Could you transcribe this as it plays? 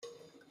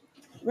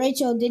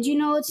Rachel, did you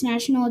know it's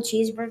National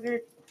Cheeseburger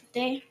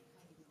Day?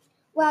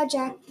 Wow,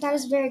 Jack, that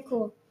is very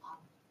cool.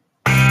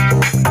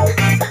 Fifth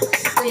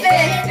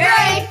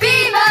grade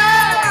fever!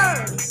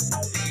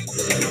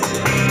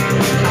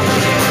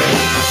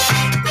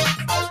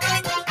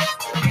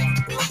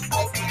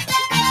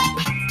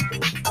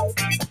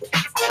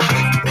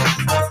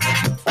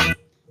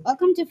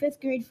 Welcome to Fifth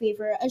Grade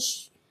Fever,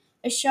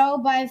 a show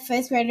by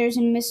fifth graders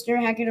in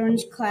Mr.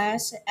 Hagedorn's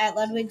class at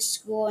Ludwig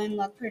School in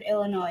Lockport,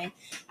 Illinois.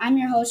 I'm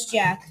your host,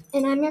 Jack.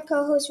 And I'm your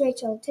co-host,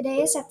 Rachel.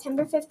 Today is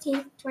September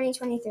 15th,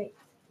 2023.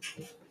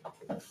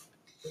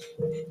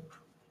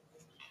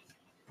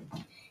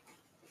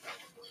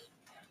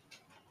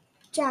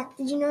 Jack,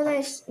 did you know that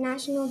it's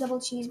National Double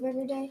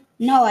Cheeseburger Day?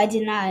 No, I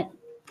did not.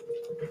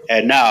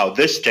 And now,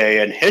 this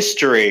day in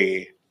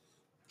history.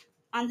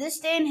 On this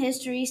day in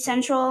history,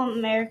 Central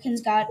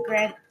Americans got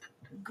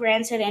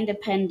granted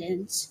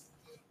independence.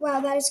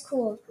 Wow, that is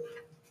cool.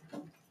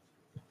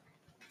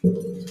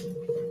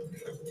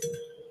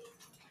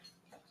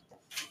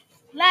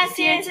 Let's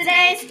hear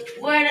today's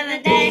word of the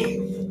day.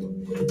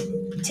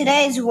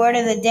 Today's word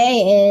of the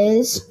day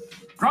is...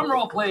 Drum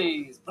roll,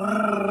 please.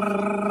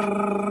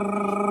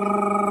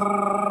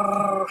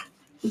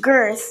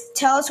 girth.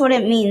 Tell us what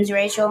it means,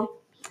 Rachel.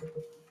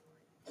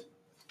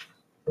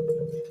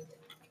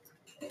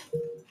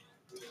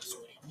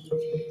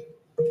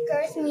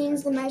 Girth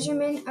means the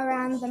measurement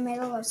around the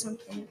middle of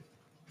something.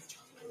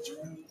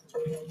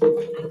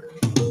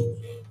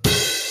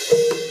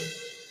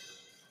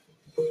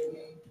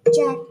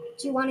 Jack,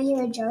 do you want to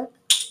hear a joke?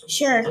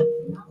 Sure.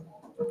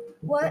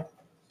 What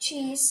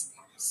cheese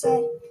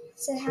said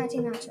Hattie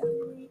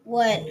Nacho?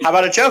 What? How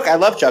about a joke? I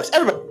love jokes.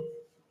 Everybody.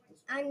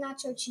 I'm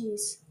nacho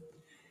cheese.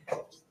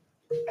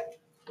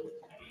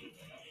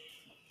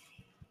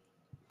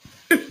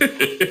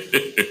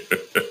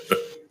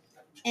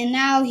 And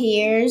now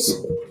here's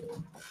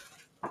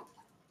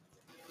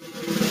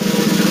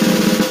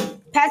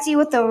Patsy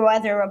with the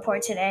weather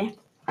report today.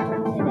 Today,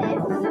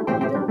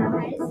 the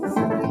highest is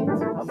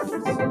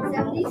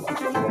going to be 76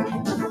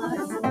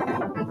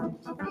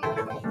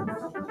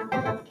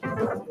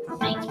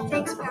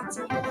 Thanks,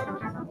 Patsy.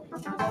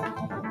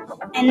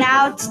 And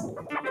now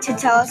to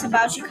tell us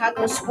about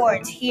Chicago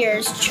sports,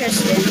 here's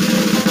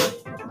Tristan.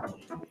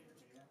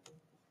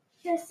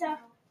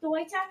 The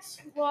White Sox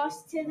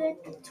lost to the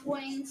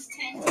Twins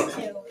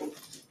 10-2.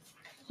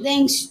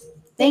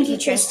 Thank you,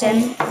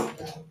 Tristan.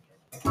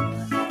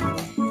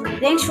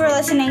 Thanks for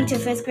listening to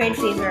Fifth Grade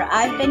Fever.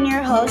 I've been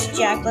your host,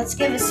 Jack. Let's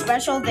give a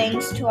special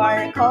thanks to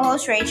our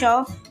co-host,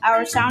 Rachel,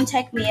 our sound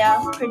tech, Mia,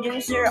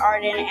 producer,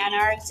 Arden, and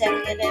our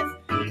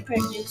executive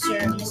producer,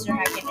 Mr.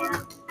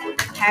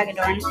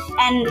 Hagedorn.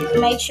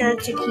 And make sure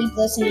to keep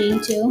listening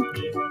to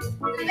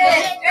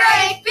Fifth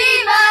grade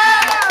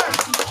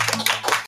fever!